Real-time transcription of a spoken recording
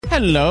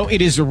Hello,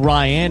 it is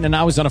Ryan, and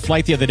I was on a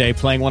flight the other day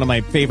playing one of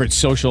my favorite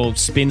social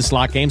spin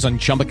slot games on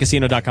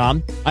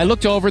ChumbaCasino.com. I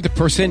looked over at the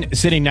person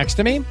sitting next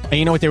to me, and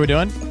you know what they were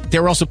doing? They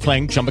were also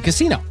playing Chumba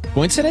Casino.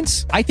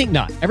 Coincidence? I think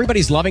not.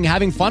 Everybody's loving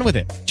having fun with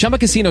it. Chumba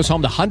Casino is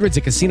home to hundreds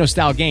of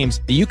casino-style games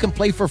that you can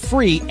play for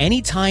free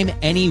anytime,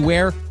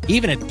 anywhere,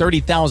 even at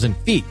 30,000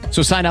 feet.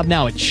 So sign up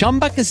now at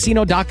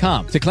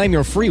ChumbaCasino.com to claim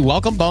your free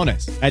welcome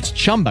bonus. That's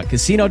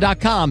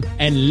ChumbaCasino.com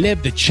and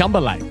live the Chumba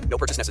life. No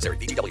purchase necessary.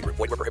 VGW. Void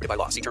where prohibited by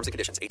law. See terms and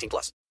conditions.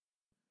 18+.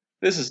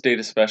 This is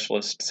Data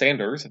Specialist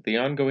Sanders of the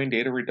ongoing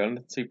Data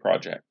Redundancy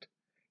Project.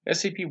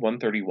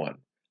 SCP-131.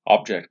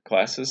 Object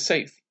Class is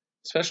Safe.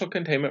 Special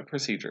Containment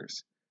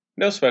Procedures.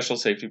 No special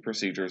safety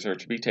procedures are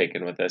to be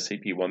taken with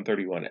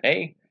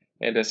SCP-131-A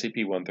and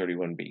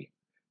SCP-131-B.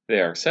 They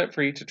are set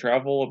free to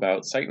travel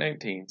about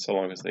Site-19 so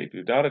long as they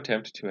do not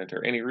attempt to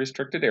enter any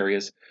restricted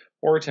areas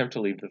or attempt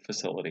to leave the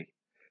facility.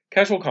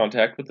 Casual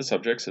contact with the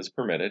subjects is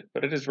permitted,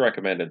 but it is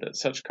recommended that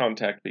such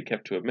contact be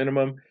kept to a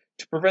minimum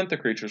to prevent the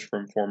creatures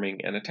from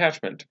forming an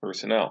attachment to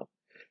personnel.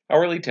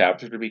 Hourly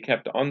tabs are to be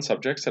kept on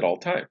subjects at all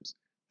times.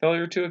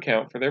 Failure to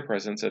account for their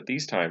presence at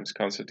these times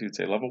constitutes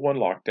a Level 1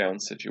 lockdown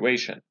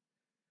situation.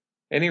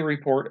 Any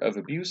report of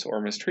abuse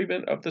or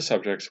mistreatment of the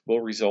subjects will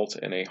result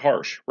in a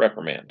harsh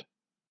reprimand.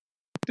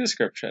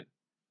 Description: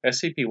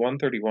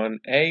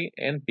 SCP-131-A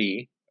and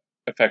B,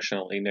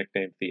 affectionately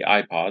nicknamed the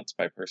iPods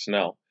by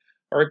personnel,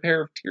 are a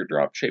pair of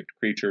teardrop-shaped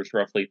creatures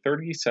roughly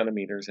 30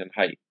 centimeters in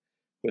height,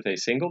 with a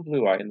single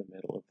blue eye in the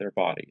middle of their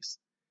bodies.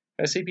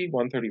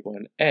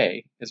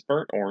 SCP-131-A is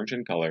burnt orange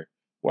in color,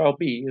 while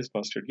B is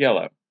mustard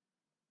yellow.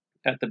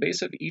 At the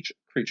base of each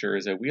creature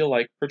is a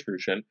wheel-like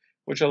protrusion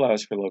which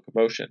allows for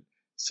locomotion,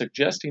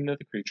 suggesting that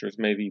the creatures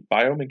may be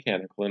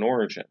biomechanical in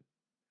origin.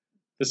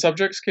 The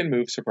subjects can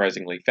move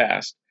surprisingly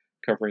fast,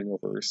 covering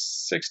over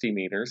 60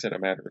 meters in a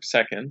matter of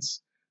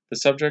seconds. The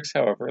subjects,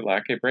 however,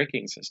 lack a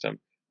braking system,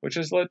 which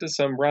has led to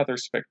some rather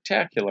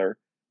spectacular,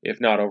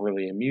 if not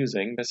overly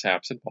amusing,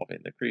 mishaps involving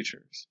the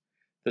creatures.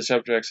 The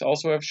subjects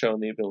also have shown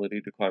the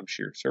ability to climb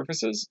sheer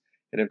surfaces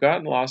and have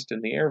gotten lost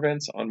in the air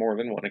vents on more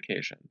than one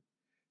occasion.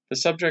 The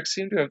subjects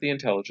seem to have the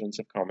intelligence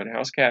of common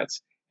house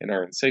cats and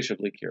are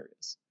insatiably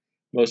curious.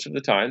 Most of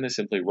the time, they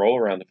simply roll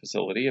around the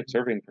facility,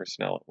 observing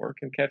personnel at work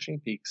and catching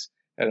peeks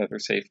at other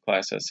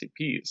safe-class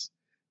SCPs.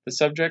 The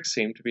subjects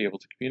seem to be able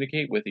to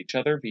communicate with each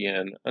other via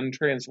an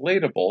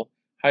untranslatable,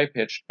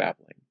 high-pitched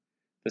babbling.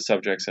 The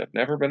subjects have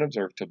never been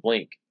observed to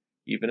blink,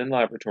 even in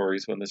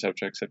laboratories when the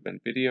subjects have been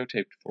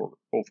videotaped for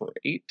over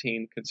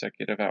 18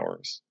 consecutive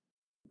hours.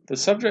 The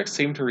subjects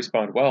seem to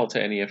respond well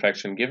to any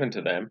affection given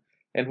to them,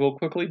 and will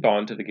quickly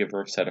bond to the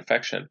giver of said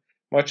affection,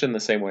 much in the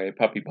same way a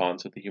puppy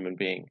bonds with a human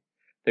being.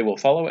 They will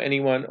follow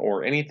anyone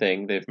or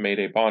anything they've made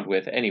a bond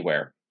with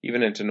anywhere,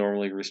 even into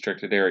normally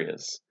restricted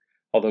areas.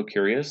 Although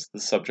curious, the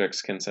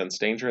subjects can sense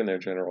danger in their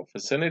general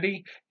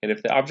vicinity, and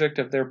if the object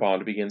of their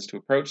bond begins to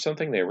approach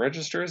something they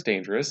register as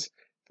dangerous,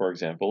 for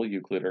example,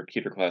 Euclid or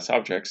Keter-class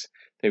objects,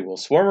 they will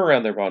swarm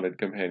around their bonded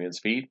companion's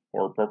feet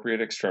or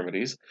appropriate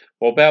extremities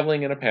while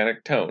babbling in a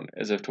panicked tone,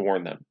 as if to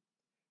warn them.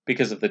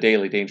 Because of the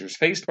daily dangers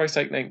faced by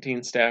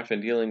Site-19 staff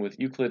in dealing with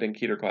Euclid and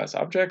Keter-class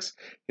objects,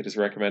 it is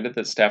recommended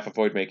that staff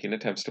avoid making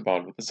attempts to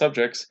bond with the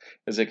subjects,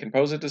 as they can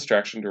pose a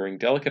distraction during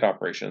delicate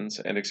operations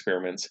and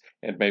experiments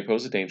and may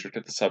pose a danger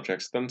to the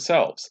subjects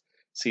themselves.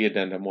 See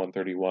Addendum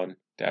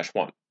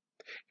 131-1.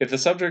 If the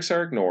subjects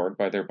are ignored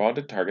by their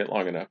bonded target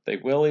long enough, they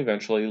will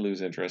eventually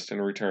lose interest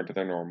and return to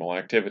their normal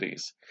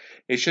activities.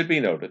 It should be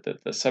noted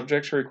that the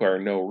subjects require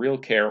no real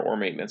care or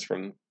maintenance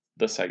from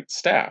the site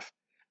staff.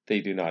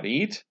 They do not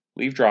eat,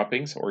 leave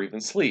droppings, or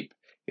even sleep.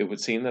 It would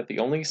seem that the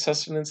only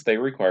sustenance they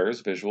require is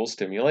visual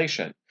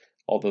stimulation,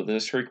 although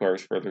this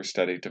requires further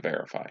study to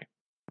verify.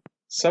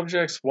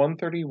 Subjects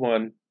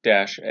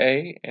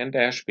 131-A and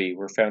 -B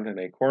were found in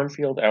a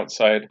cornfield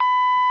outside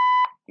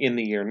in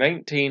the year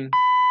 19.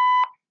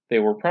 They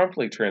were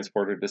promptly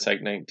transported to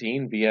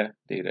Site-19 via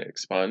data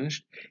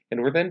expunged,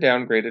 and were then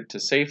downgraded to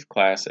safe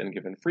class and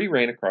given free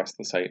rein across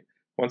the site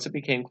once it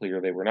became clear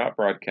they were not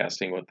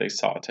broadcasting what they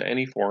saw to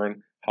any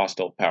foreign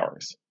hostile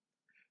powers.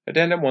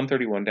 Addendum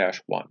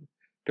 131-1.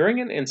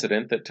 During an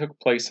incident that took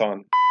place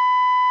on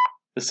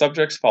the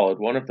subjects followed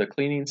one of the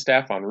cleaning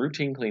staff on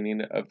routine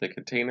cleaning of the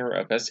container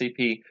of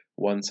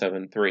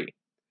SCP-173.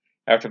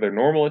 After their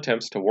normal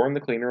attempts to warn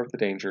the cleaner of the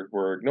danger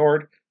were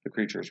ignored, the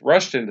creatures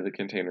rushed into the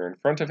container in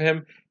front of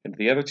him and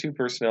the other two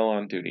personnel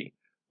on duty.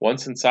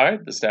 Once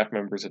inside, the staff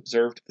members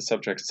observed the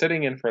subject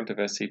sitting in front of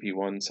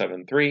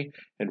SCP-173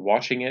 and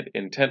watching it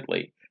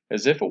intently,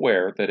 as if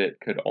aware that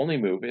it could only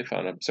move if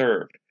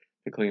unobserved.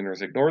 The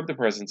cleaners ignored the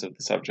presence of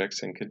the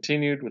subjects and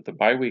continued with the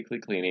bi-weekly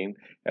cleaning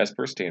as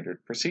per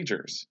standard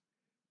procedures.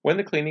 When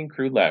the cleaning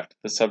crew left,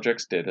 the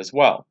subjects did as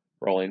well,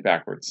 rolling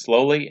backwards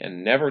slowly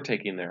and never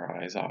taking their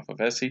eyes off of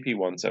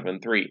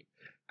SCP-173.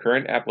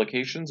 Current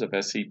applications of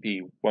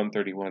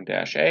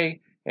SCP-131-A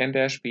and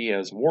 -B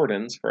as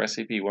wardens for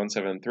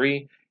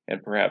SCP-173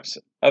 and perhaps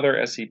other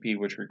SCP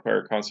which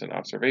require constant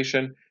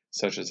observation,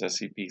 such as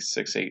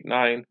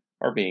SCP-689,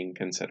 are being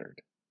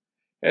considered.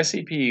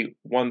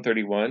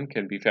 SCP-131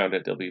 can be found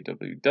at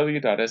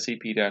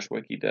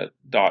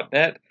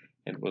www.scp-wiki.net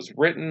and was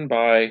written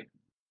by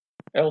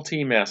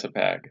LT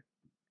Massapag.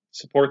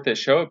 Support this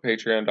show at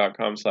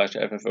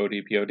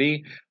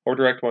patreon.com/ffodpod or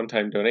direct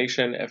one-time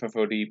donation,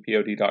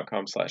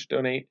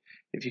 ffodpod.com/donate.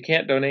 If you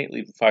can't donate,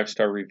 leave a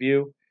 5-star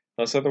review.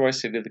 Unless otherwise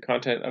stated, the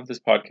content of this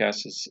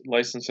podcast is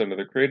licensed under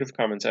the Creative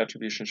Commons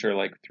Attribution Share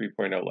Alike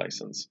 3.0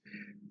 license.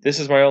 This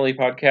is my only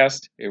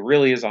podcast. It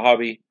really is a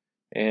hobby,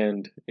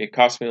 and it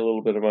costs me a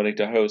little bit of money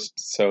to host,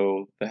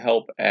 so the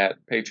help at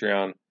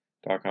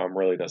patreon.com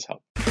really does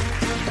help.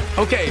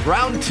 Okay,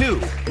 round 2.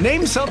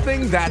 Name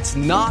something that's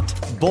not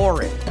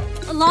boring.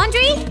 A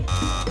laundry?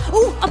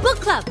 Ooh, a book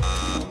club.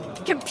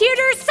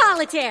 Computer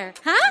solitaire,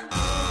 huh?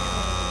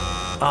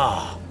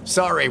 Ah,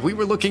 sorry, we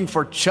were looking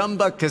for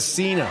Chumba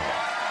Casino.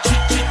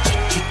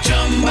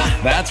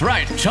 That's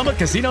right,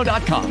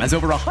 ChumbaCasino.com has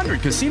over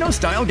 100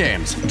 casino-style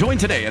games. Join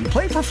today and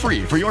play for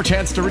free for your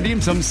chance to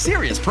redeem some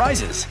serious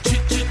prizes.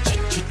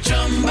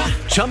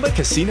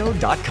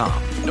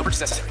 ChumbaCasino.com. No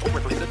purchase necessary. Void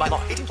where prohibited by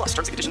law. 18+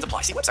 terms and conditions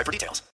apply. See website for details.